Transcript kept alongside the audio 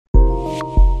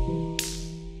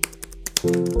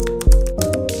This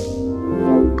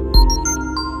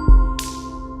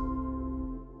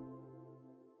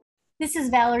is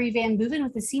Valerie Van Boeven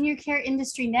with the Senior Care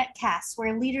Industry Netcast,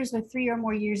 where leaders with 3 or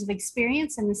more years of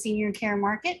experience in the senior care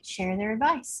market share their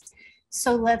advice.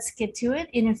 So let's get to it.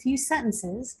 In a few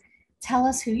sentences, tell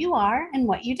us who you are and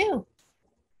what you do.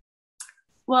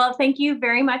 Well, thank you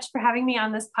very much for having me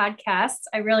on this podcast.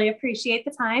 I really appreciate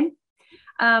the time.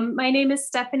 My name is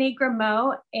Stephanie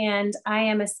Gremaux, and I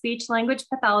am a speech language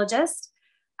pathologist.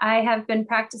 I have been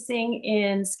practicing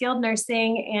in skilled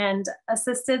nursing and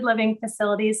assisted living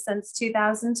facilities since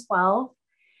 2012.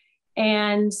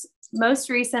 And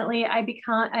most recently, I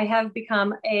have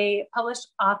become a published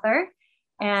author,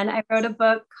 and I wrote a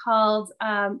book called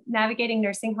Navigating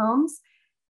Nursing Homes,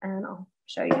 and I'll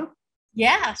show you.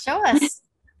 Yeah, show us.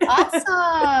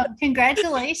 Awesome.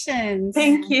 Congratulations.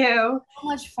 Thank you. So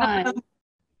much fun.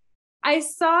 I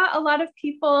saw a lot of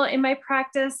people in my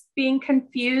practice being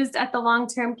confused at the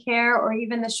long-term care or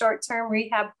even the short-term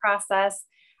rehab process.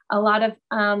 A lot of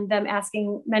them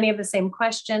asking many of the same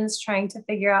questions, trying to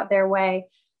figure out their way.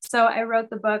 So I wrote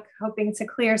the book hoping to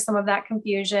clear some of that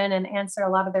confusion and answer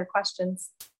a lot of their questions.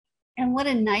 And what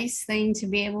a nice thing to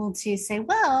be able to say,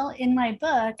 well, in my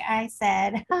book, I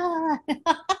said,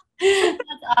 That's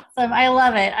awesome. I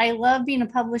love it. I love being a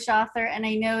published author. And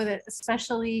I know that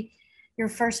especially your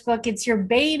first book, it's your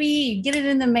baby, you get it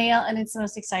in the mail, and it's the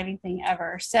most exciting thing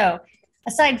ever. So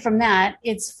aside from that,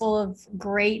 it's full of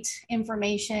great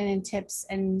information and tips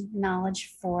and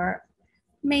knowledge for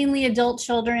mainly adult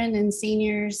children and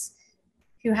seniors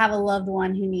who have a loved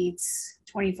one who needs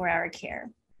 24-hour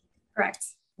care. Correct.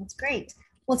 That's great.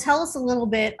 Well, tell us a little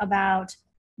bit about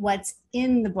what's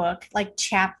in the book, like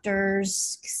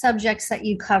chapters, subjects that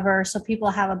you cover, so people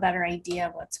have a better idea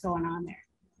of what's going on there.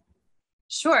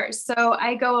 Sure. So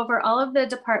I go over all of the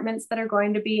departments that are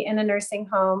going to be in a nursing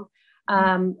home.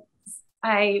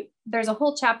 There's a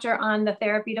whole chapter on the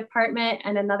therapy department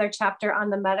and another chapter on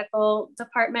the medical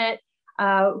department,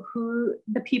 who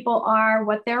the people are,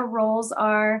 what their roles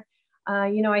are.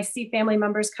 I see family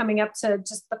members coming up to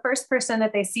just the first person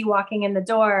that they see walking in the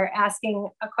door, asking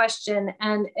a question.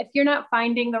 And if you're not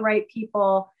finding the right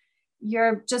people,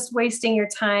 you're just wasting your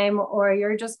time, or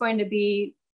you're just going to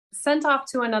be sent off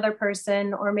to another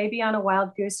person, or maybe on a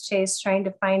wild goose chase trying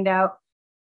to find out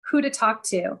who to talk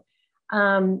to.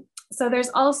 So there's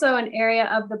also an area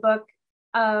of the book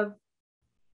of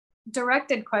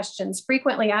directed questions,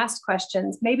 frequently asked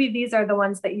questions. Maybe these are the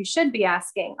ones that you should be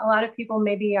asking. A lot of people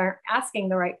maybe aren't asking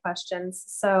the right questions.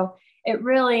 So it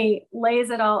really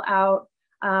lays it all out.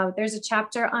 There's a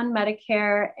chapter on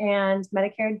Medicare and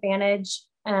Medicare Advantage,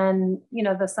 and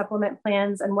the supplement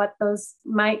plans and what those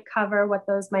might cover, what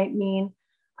those might mean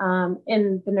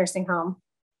in the nursing home.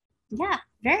 Yeah,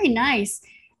 very nice.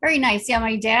 Very nice. Yeah,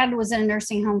 my dad was in a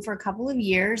nursing home for a couple of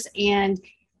years, and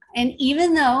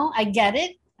even though I get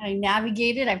it, I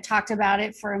navigate it, I've talked about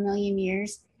it for a million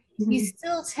years, you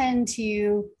still tend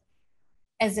to,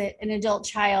 as an adult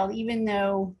child, even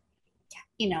though,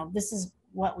 this is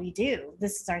what we do,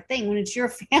 this is our thing, when it's your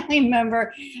family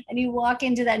member and you walk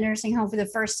into that nursing home for the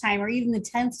first time or even the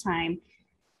 10th time,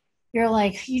 you're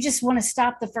like, you just want to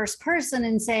stop the first person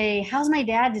and say, how's my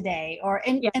dad today?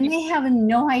 And they have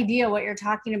no idea what you're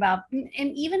talking about.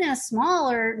 And even in a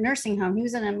smaller nursing home, he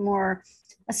was in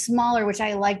a smaller, which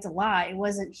I liked a lot. It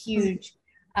wasn't huge.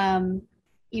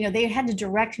 They had to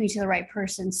direct me to the right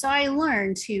person. So I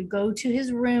learned to go to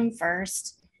his room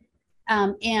first,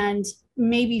 and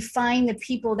maybe find the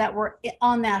people that were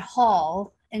on that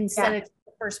hall instead of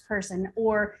the first person,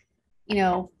 or,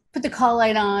 put the call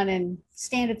light on and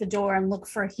stand at the door and look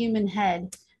for a human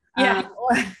head, or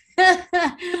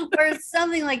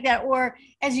something like that. Or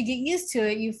as you get used to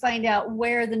it, you find out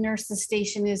where the nurse's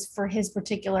station is for his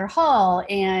particular hall.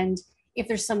 And if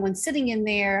there's someone sitting in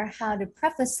there, how to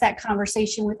preface that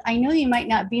conversation with, I know you might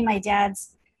not be my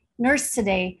dad's nurse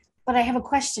today, but I have a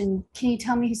question. Can you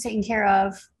tell me who's taken care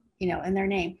of, in their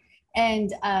name?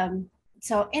 And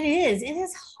so it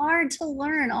is hard to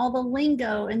learn all the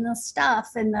lingo and the stuff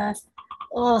and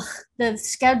the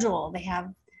schedule they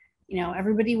have.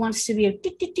 Everybody wants to be a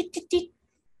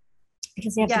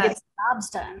because they have to get jobs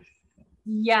done.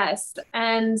 Yes.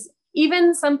 And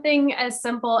even something as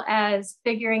simple as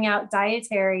figuring out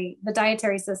the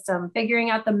dietary system, figuring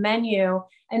out the menu,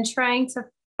 and trying to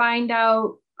find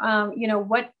out,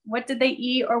 what did they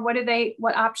eat, or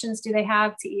what options do they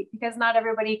have to eat? Because not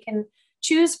everybody can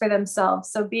choose for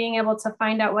themselves. So being able to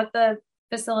find out what the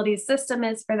facility's system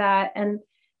is for that, and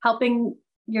helping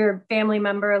your family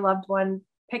member, loved one,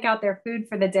 pick out their food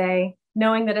for the day,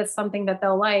 knowing that it's something that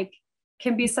they'll like,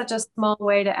 can be such a small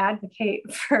way to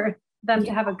advocate for them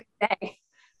to have a good day.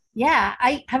 Yeah,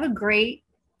 I have a great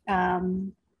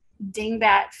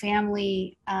dingbat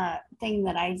family thing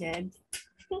that I did.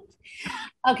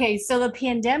 Okay, so the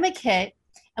pandemic hit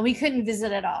and we couldn't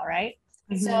visit at all, right?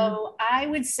 Mm-hmm. So I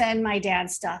would send my dad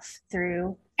stuff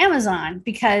through Amazon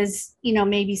because,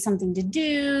 maybe something to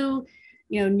do,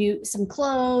 some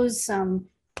clothes,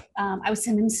 I would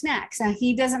send him snacks. Now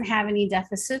he doesn't have any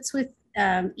deficits with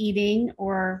eating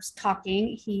or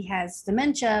talking. He has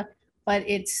dementia, but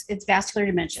it's vascular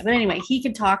dementia. But anyway, he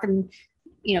could talk and,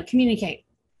 communicate.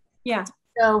 Yeah.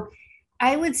 So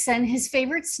I would send his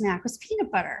favorite snack was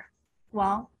peanut butter.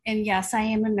 Well, and yes, I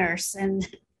am a nurse. And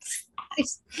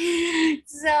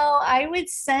so I would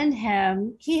send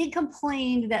him, he had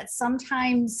complained that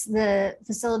sometimes the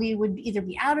facility would either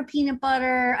be out of peanut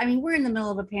butter. I mean, we're in the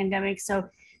middle of a pandemic. So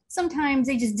sometimes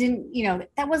they just didn't,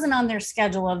 that wasn't on their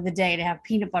schedule of the day to have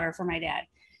peanut butter for my dad.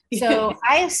 So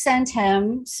I sent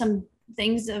him some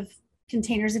things of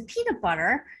containers of peanut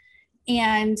butter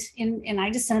and I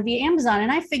just sent it via Amazon.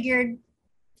 And I figured,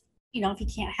 if he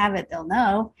can't have it, they'll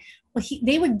know. Well,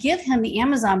 they would give him the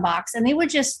Amazon box and they would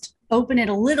just open it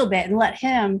a little bit and let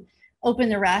him open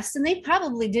the rest. And they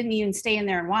probably didn't even stay in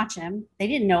there and watch him. They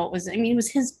didn't know it was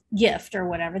his gift or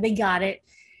whatever. They got it.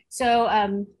 So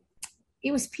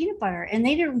it was peanut butter and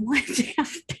they didn't want to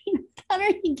have peanut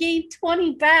butter. He gained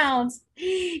 20 pounds.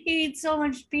 He ate so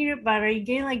much peanut butter. He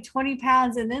gained like 20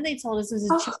 pounds. And then they told us it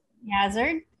was a choking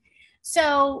hazard.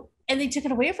 So, and they took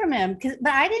it away from him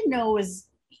but I didn't know it was,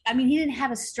 he didn't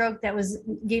have a stroke that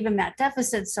gave him that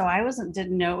deficit. So I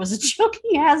didn't know it was a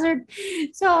choking hazard.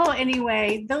 So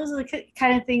anyway, those are the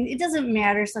kind of things. It doesn't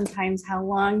matter sometimes how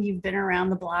long you've been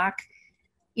around the block.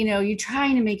 You're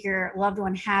trying to make your loved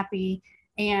one happy.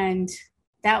 And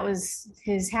that was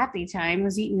his happy time,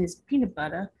 was eating his peanut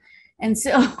butter. And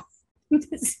so,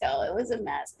 so it was a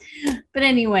mess. But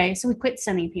anyway, so we quit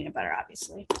sending peanut butter,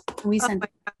 obviously. We sent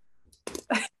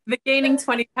the gaining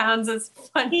 20 pounds is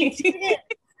funny.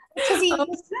 Because he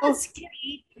was so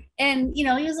skinny. And,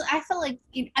 I felt like,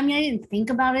 I didn't think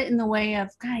about it in the way of,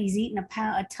 God, he's eating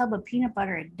a tub of peanut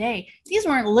butter a day. These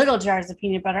weren't little jars of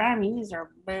peanut butter. These are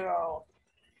big old.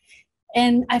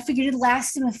 And I figured it'd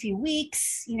last him a few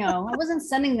weeks. I wasn't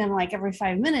sending them like every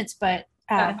 5 minutes, but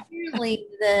apparently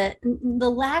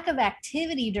the lack of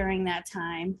activity during that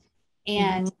time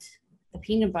and the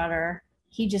peanut butter,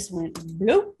 he just went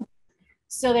bloop.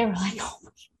 So they were like, oh my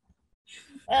God.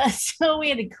 So we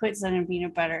had to quit sending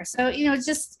peanut butter. So,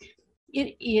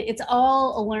 it's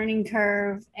all a learning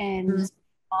curve and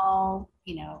all,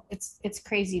 it's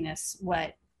craziness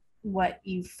what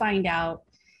you find out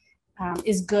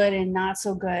is good and not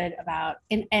so good about.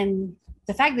 And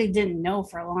the fact they didn't know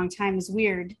for a long time is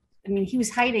weird. He was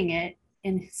hiding it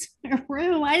in his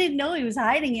room. I didn't know he was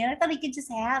hiding it. I thought he could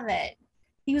just have it.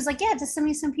 He was like, yeah, just send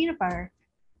me some peanut butter.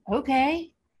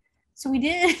 Okay. So we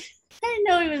did. I didn't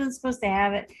know he wasn't supposed to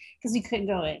have it because we couldn't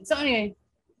go in. So anyway,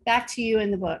 back to you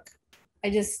in the book. I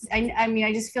just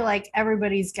feel like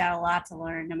everybody's got a lot to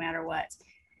learn no matter what.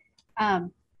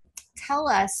 Tell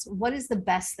us, what is the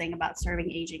best thing about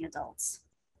serving aging adults?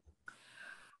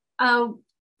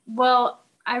 Well,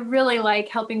 I really like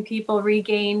helping people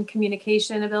regain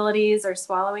communication abilities or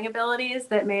swallowing abilities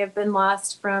that may have been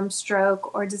lost from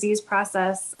stroke or disease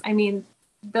process.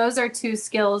 Those are two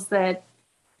skills that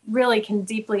really can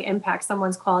deeply impact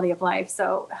someone's quality of life.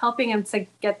 So helping them to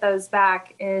get those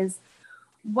back is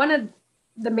one of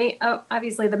the main,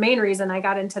 obviously the main reason I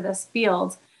got into this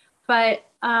field. But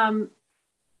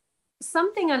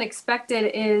something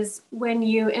unexpected is when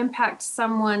you impact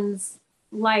someone's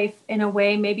life in a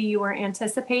way maybe you weren't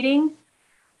anticipating.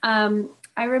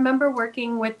 I remember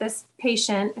working with this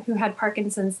patient who had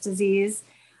Parkinson's disease.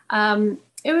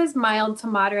 It was mild to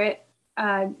moderate,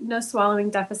 no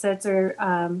swallowing deficits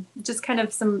or just kind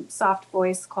of some soft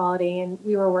voice quality, and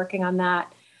we were working on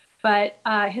that. But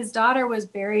his daughter was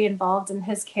very involved in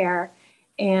his care.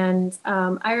 And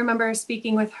I remember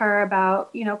speaking with her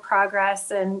about, progress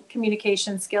and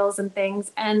communication skills and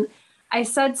things. And I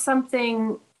said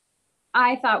something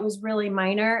I thought was really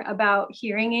minor about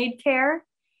hearing aid care.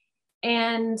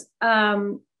 And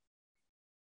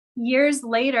years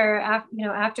later,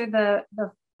 after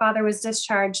the father was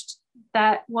discharged,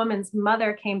 that woman's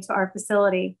mother came to our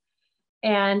facility.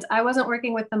 And I wasn't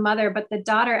working with the mother, but the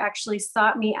daughter actually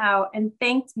sought me out and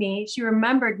thanked me. She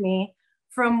remembered me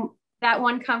from that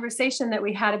one conversation that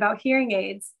we had about hearing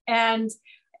aids. And,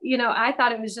 I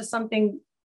thought it was just something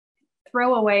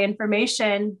throwaway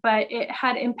information, but it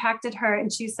had impacted her.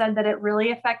 And she said that it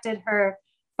really affected her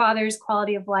father's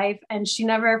quality of life. And she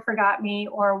never forgot me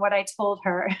or what I told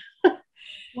her.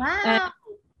 Wow.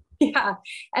 Yeah.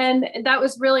 And that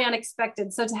was really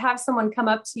unexpected. So to have someone come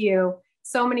up to you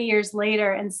so many years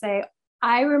later and say,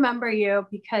 I remember you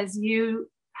because you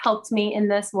helped me in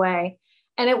this way.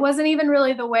 And it wasn't even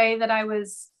really the way that I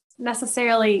was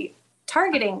necessarily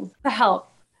targeting the help,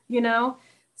 you know?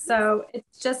 So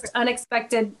it's just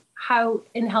unexpected how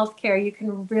in healthcare you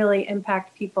can really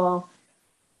impact people.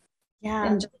 Yeah.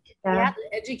 And just, Yeah.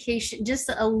 Education,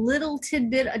 just a little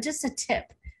tidbit, just a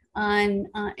tip on,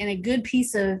 and a good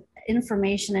piece of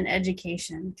information and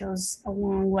education goes a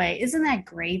long way. Isn't that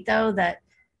great though, that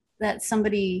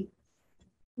somebody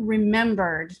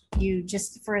remembered you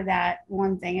just for that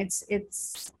one thing?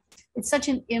 It's such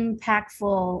an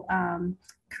impactful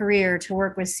career to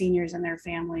work with seniors and their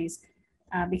families,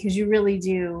 because you really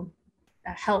do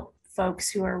help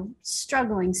folks who are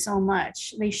struggling so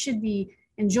much. They should be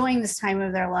enjoying this time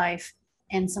of their life,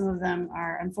 and some of them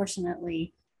are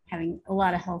unfortunately having a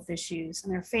lot of health issues,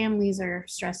 and their families are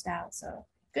stressed out. So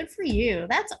good for you.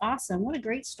 That's awesome. What a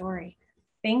great story.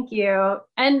 Thank you.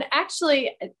 And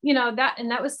actually,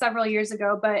 that was several years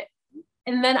ago,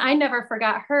 and then I never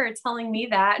forgot her telling me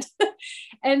that.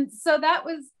 And so that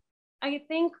was, I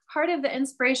think, part of the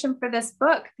inspiration for this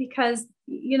book, because,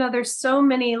 there's so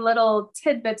many little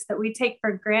tidbits that we take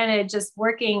for granted just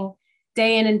working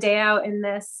day in and day out in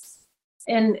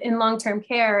long-term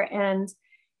care. And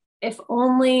if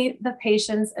only the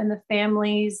patients and the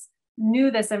families knew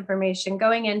this information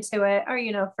going into it,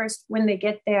 or, first when they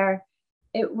get there,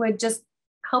 it would just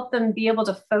help them be able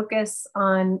to focus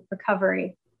on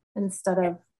recovery instead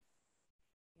of.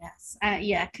 Yes.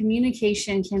 Yeah.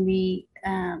 Communication can be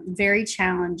very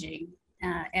challenging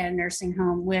at a nursing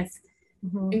home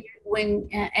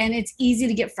and it's easy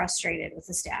to get frustrated with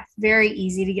the staff, very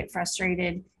easy to get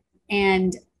frustrated.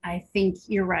 And I think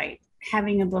you're right.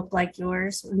 Having a book like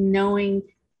yours, knowing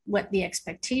what the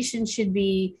expectation should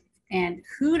be and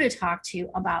who to talk to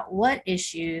about what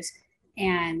issues.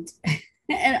 And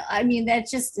I mean, that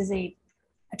just is a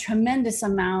tremendous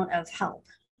amount of help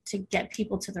to get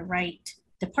people to the right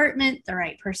department, the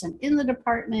right person in the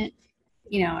department,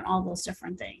 and all those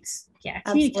different things. Yeah,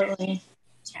 absolutely.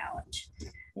 Challenge.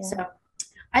 Yeah. So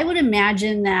I would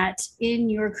imagine that in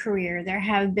your career, there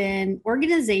have been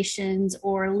organizations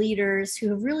or leaders who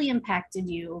have really impacted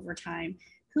you over time.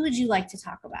 Who would you like to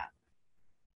talk about?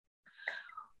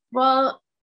 Well,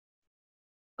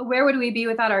 where would we be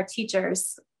without our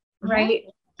teachers, right?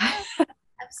 Yeah.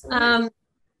 Absolutely.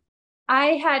 I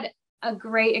had a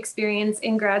great experience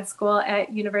in grad school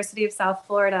at University of South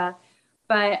Florida,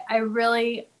 but I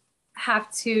really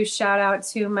have to shout out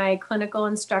to my clinical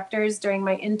instructors during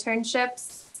my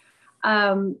internships.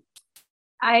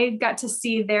 I got to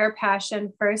see their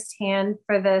passion firsthand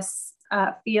for this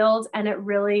field, and it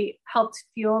really helped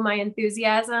fuel my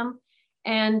enthusiasm.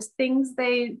 And things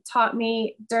they taught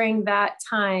me during that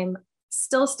time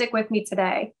still stick with me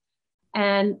today.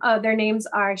 And their names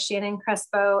are Shannon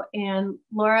Crespo and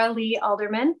Laura Lee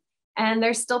Alderman, and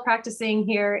they're still practicing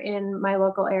here in my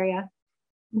local area.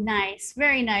 Nice.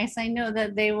 Very nice. I know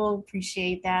that they will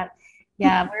appreciate that.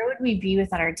 Yeah. Where would we be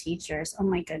without our teachers? Oh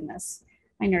my goodness.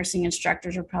 My nursing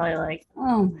instructors are probably like,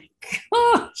 oh my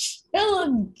gosh,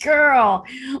 little girl,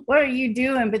 what are you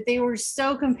doing? But they were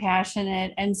so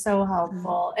compassionate and so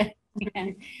helpful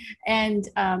and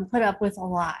put up with a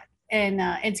lot. And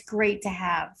it's great to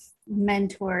have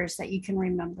mentors that you can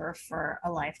remember for a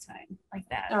lifetime like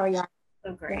that. Oh, yeah.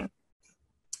 So great. Yeah.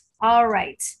 All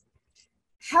right.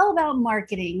 How about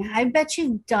marketing? I bet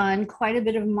you've done quite a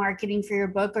bit of marketing for your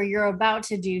book, or you're about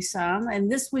to do some.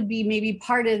 And this would be maybe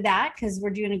part of that, because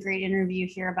we're doing a great interview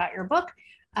here about your book.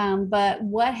 But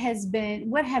what have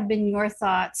been your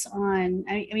thoughts on,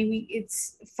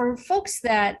 it's for folks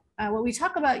that, what we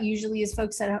talk about usually is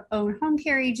folks that own home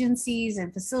care agencies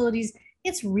and facilities.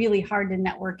 It's really hard to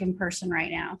network in person right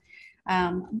now.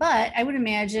 But I would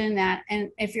imagine that,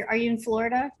 and are you in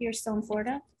Florida? You're still in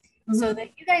Florida? Mm-hmm. So that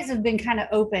you guys have been kind of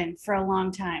open for a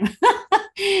long time.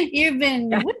 You've been,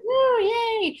 woo,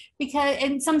 yay, because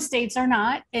in some states are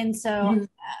not. And so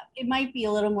it might be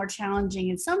a little more challenging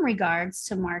in some regards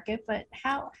to market, but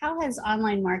how has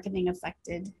online marketing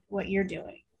affected what you're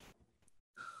doing?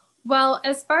 Well,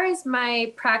 as far as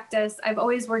my practice, I've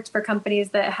always worked for companies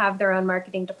that have their own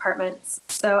marketing departments.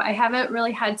 So I haven't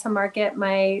really had to market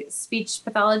my speech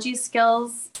pathology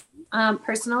skills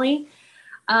personally.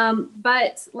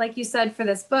 But like you said, for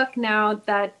this book now,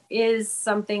 that is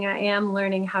something I am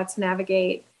learning how to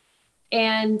navigate.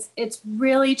 And it's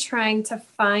really trying to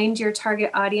find your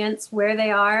target audience where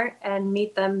they are and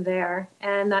meet them there.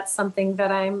 And that's something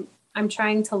that I'm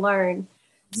trying to learn.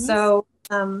 Yes. So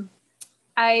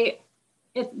I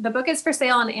the book is for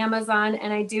sale on Amazon,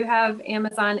 and I do have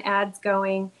Amazon ads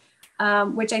going,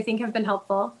 which I think have been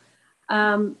helpful.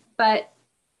 But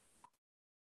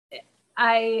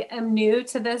I am new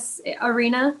to this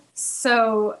arena.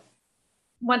 So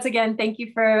once again, thank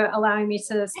you for allowing me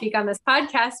to speak on this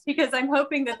podcast, because I'm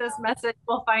hoping that this message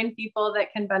will find people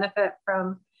that can benefit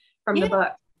from the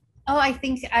book. Oh, I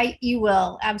think you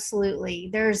will. Absolutely.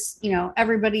 There's,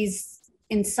 everybody's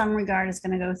in some regard is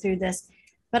going to go through this,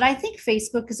 but I think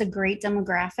Facebook is a great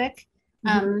demographic.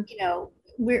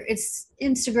 It's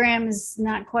Instagram is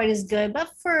not quite as good,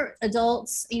 but for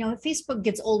adults, Facebook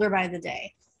gets older by the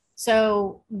day.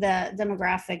 So the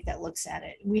demographic that looks at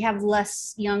it, we have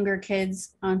less younger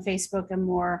kids on Facebook and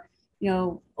more,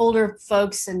 older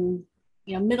folks and,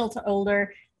 middle to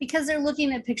older, because they're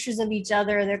looking at pictures of each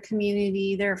other, their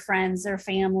community, their friends, their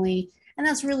family. And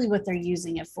that's really what they're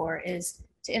using it for, is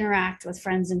to interact with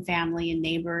friends and family and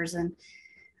neighbors.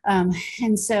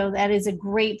 And so that is a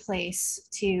great place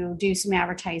to do some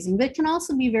advertising, but it can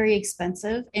also be very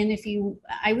expensive. And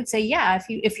I would say, yeah,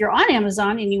 if you're on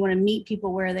Amazon and you want to meet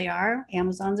people where they are,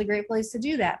 Amazon's a great place to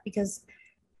do that, because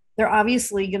they're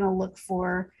obviously going to look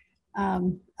for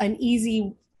an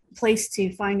easy place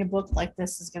to find a book like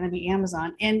this is going to be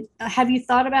Amazon. And have you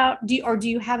thought about, do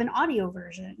you have an audio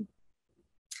version?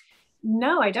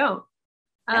 No, I don't.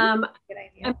 Good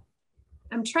idea.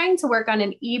 I'm trying to work on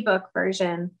an ebook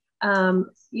version,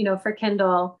 for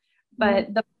Kindle,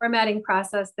 but the formatting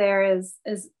process there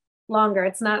is longer.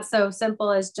 It's not so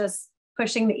simple as just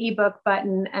pushing the ebook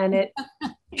button and it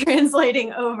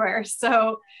translating over.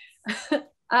 So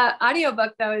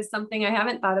audiobook though is something I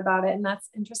haven't thought about it, and that's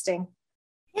interesting.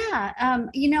 Yeah.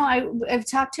 I've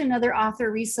talked to another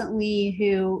author recently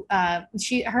who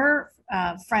her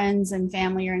friends and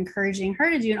family are encouraging her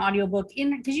to do an audiobook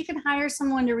because you can hire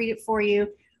someone to read it for you,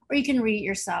 or you can read it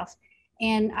yourself.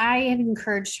 And I have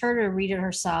encouraged her to read it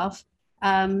herself.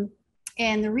 And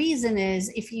the reason is,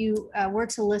 if you were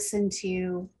to listen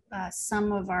to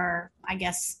some of our, I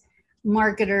guess,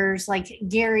 marketers like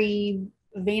Gary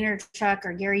Vaynerchuk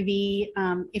or Gary Vee,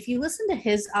 if you listen to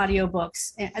his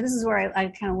audiobooks, and this is where I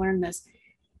kind of learned this,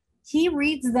 he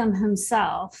reads them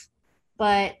himself,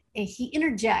 but he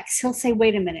interjects. He'll say,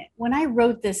 wait a minute, when I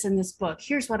wrote this in this book,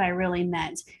 here's what I really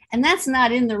meant. And that's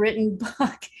not in the written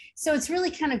book. So it's really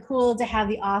kind of cool to have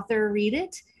the author read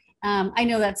it. I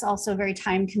know that's also very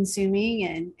time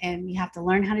consuming, and you have to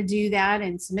learn how to do that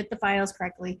and submit the files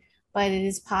correctly, but it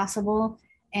is possible.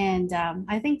 And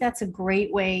I think that's a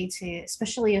great way to,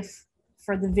 especially if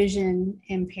for the vision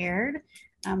impaired,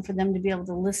 for them to be able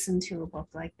to listen to a book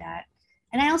like that.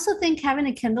 And I also think having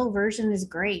a Kindle version is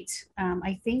great.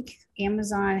 I think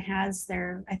Amazon has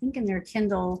in their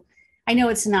Kindle, I know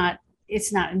it's not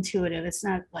intuitive. It's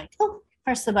not like, oh,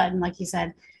 press the button, like you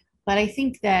said. But I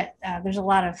think that there's a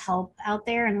lot of help out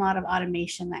there and a lot of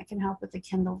automation that can help with the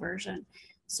Kindle version.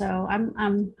 So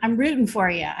I'm rooting for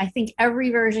you. I think every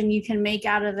version you can make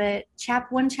out of it,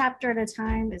 one chapter at a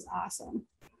time, is awesome.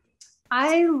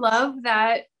 I love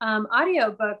that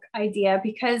audiobook idea,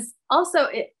 because also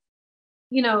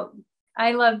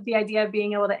I love the idea of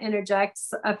being able to interject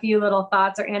a few little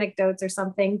thoughts or anecdotes or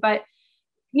something, but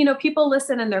people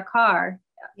listen in their car.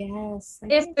 Yes.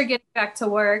 If they're getting back to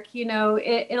work,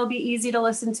 it'll be easy to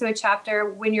listen to a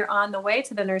chapter when you're on the way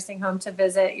to the nursing home to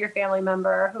visit your family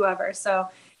member or whoever. So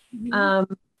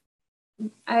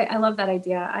I love that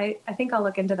idea. I think I'll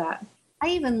look into that. I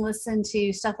even listen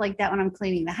to stuff like that when I'm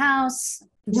cleaning the house.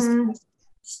 Just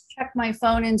check my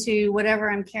phone into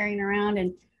whatever I'm carrying around,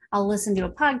 and I'll listen to a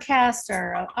podcast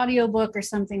or an audiobook or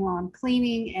something while I'm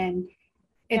cleaning. And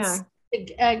it's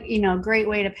a great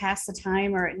way to pass the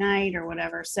time, or at night or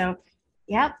whatever. So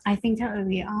yeah, I think that would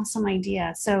be an awesome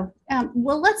idea. So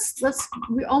well,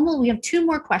 we have two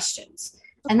more questions.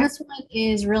 Okay. And this one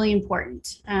is really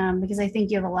important because I think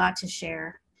you have a lot to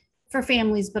share for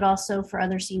families, but also for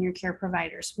other senior care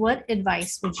providers. What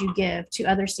advice would you give to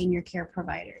other senior care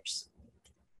providers?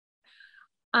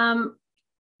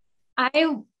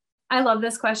 I love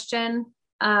this question.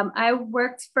 I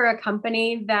worked for a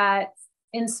company that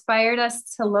inspired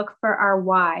us to look for our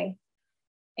why.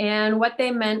 And what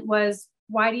they meant was,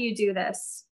 why do you do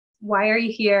this? Why are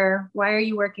you here? Why are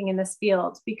you working in this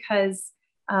field? Because,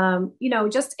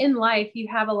 just in life, you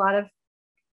have a lot of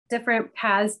different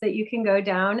paths that you can go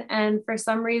down. And for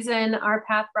some reason, our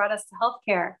path brought us to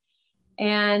healthcare.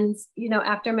 And,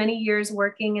 after many years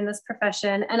working in this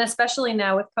profession, and especially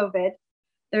now with COVID,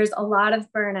 there's a lot of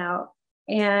burnout.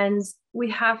 And we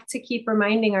have to keep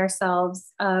reminding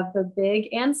ourselves of the big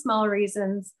and small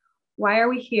reasons. Why are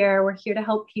we here? We're here to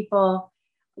help people.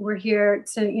 We're here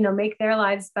to, make their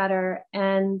lives better.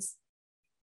 And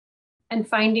and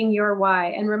finding your why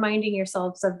and reminding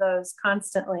yourselves of those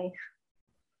constantly.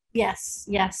 Yes,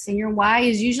 yes. And your why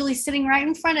is usually sitting right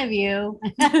in front of you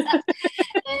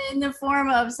in the form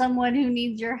of someone who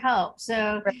needs your help.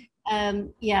 So,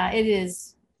 yeah, it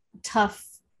is tough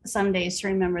some days to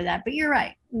remember that. But you're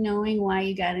right. Knowing why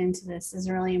you got into this is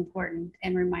really important,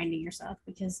 and reminding yourself,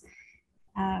 because,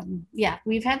 yeah,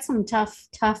 we've had some tough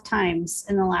times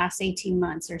in the last 18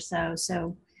 months or so.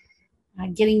 So,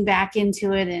 getting back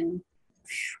into it, and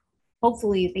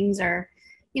hopefully things are,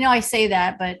 I say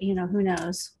that, but who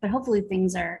knows, but hopefully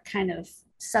things are kind of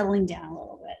settling down a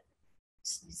little bit.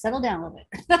 Settle down a little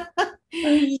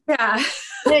bit. Yeah.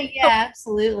 Yeah,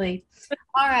 absolutely.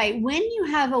 All right. When you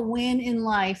have a win in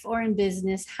life or in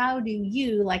business, how do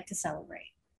you like to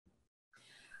celebrate?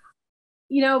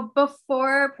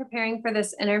 Before preparing for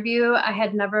this interview, I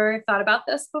had never thought about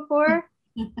this before.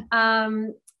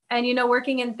 And,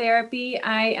 working in therapy,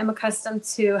 I am accustomed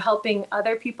to helping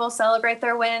other people celebrate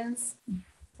their wins,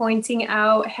 pointing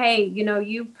out, hey,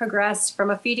 you progressed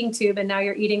from a feeding tube and now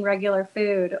you're eating regular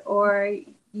food, or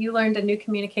you learned a new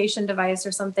communication device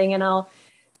or something, and I'll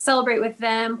celebrate with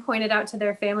them, point it out to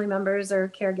their family members or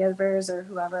caregivers or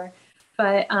whoever.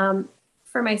 But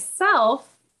for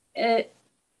myself, I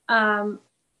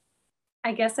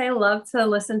guess I love to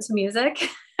listen to music.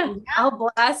 Yeah.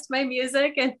 I'll blast my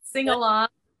music and sing along.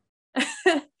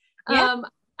 Yeah.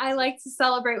 I like to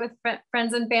celebrate with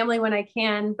friends and family when I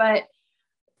can, but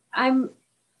I'm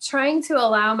trying to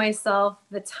allow myself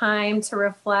the time to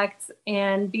reflect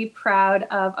and be proud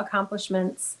of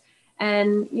accomplishments,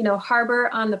 and, harbor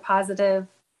on the positive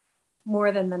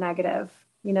more than the negative.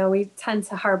 We tend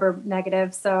to harbor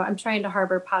negative, so I'm trying to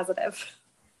harbor positive.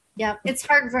 Yeah, it's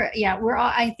hard we're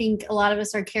all, I think a lot of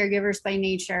us are caregivers by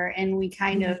nature, and we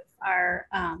kind of are,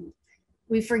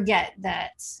 we forget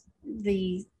that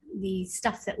the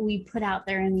stuff that we put out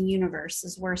there in the universe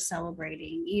is worth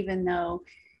celebrating, even though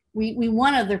we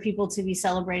want other people to be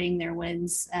celebrating their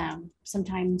wins.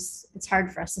 Sometimes it's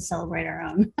hard for us to celebrate our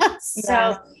own.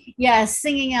 So yeah,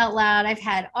 singing out loud. I've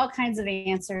had all kinds of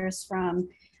answers, from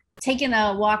taking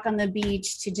a walk on the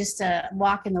beach to just a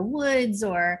walk in the woods,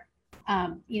 or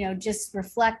just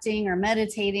reflecting or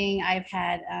meditating. I've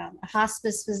had a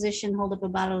hospice physician hold up a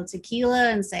bottle of tequila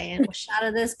and say, a shot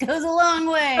of this goes a long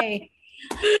way.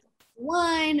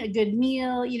 Wine, a good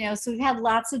meal, so we've had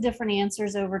lots of different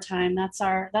answers over time. That's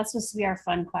supposed to be our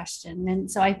fun question. And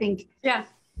so I think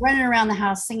running around the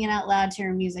house singing out loud to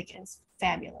your music is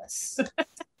fabulous.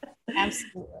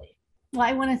 Absolutely. Well,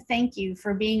 I want to thank you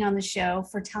for being on the show,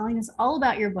 for telling us all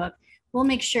about your book. We'll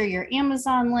make sure your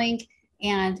Amazon link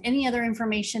and any other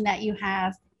information that you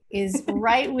have is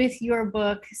right with your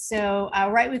book. So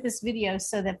right with this video,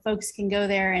 so that folks can go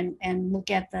there and look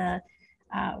at the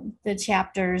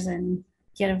chapters and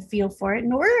get a feel for it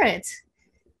and order it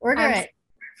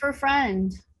for a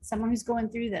friend, someone who's going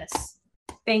through this.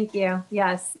 Thank you.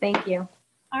 Yes. Thank you.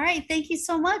 All right. Thank you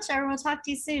so much. I will talk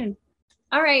to you soon.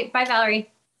 All right. Bye,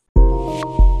 Valerie.